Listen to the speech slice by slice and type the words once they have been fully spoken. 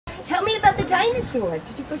Tell me about the dinosaurs.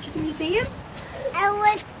 Did you go to the museum? I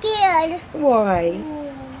was scared. Why?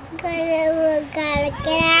 Because I gotta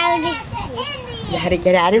get out of here. You had to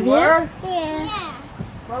get out of here? Yeah.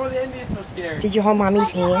 Why were the Indians so scared? Did you hold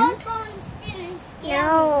Mommy's hand?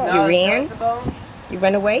 No. You ran? You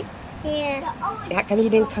ran away? Yeah. How come you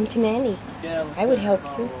didn't come to Nanny? I would help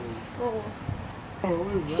you. Look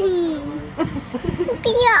at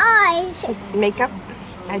your eyes. Makeup?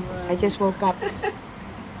 I just woke up.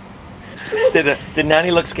 Did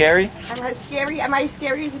Nanny look scary? Am I scary? Am I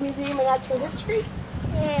scary as a museum of natural history?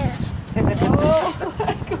 Yeah. Oh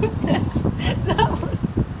my goodness.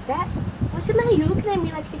 That? What's the matter? You're looking at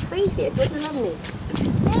me like you're crazy. I thought you loved me.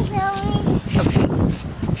 Please help me.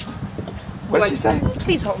 What did she say?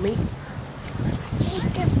 Please hold me.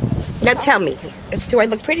 Now tell me, do I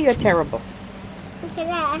look pretty or terrible? Look at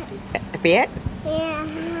that. Bad? Yeah.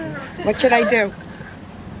 What should I do?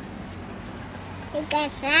 You got a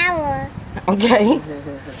shower. Okay.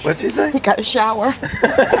 What did she say? You got a shower.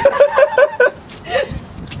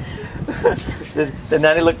 Did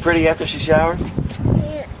Nanny look pretty after she showers?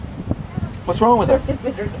 Yeah. What's wrong with her?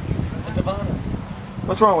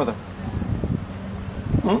 What's wrong with her?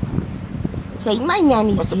 Say, my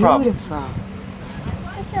nanny's What's the problem? beautiful.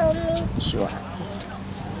 Please help me. Sure.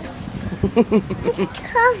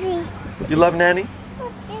 Coffee. You love Nanny?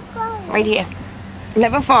 What's your coffee? Right here.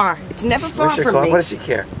 Never far. It's never far What's your from call? me. What does she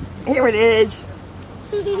care? Here it is.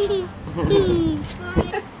 Good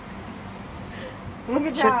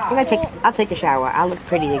job. I'll take a shower. I'll look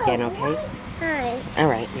pretty again, okay? Hi. All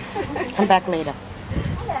right. Come back later.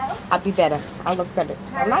 I'll be better. I'll look better.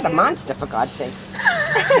 I'm not a monster, for God's sakes.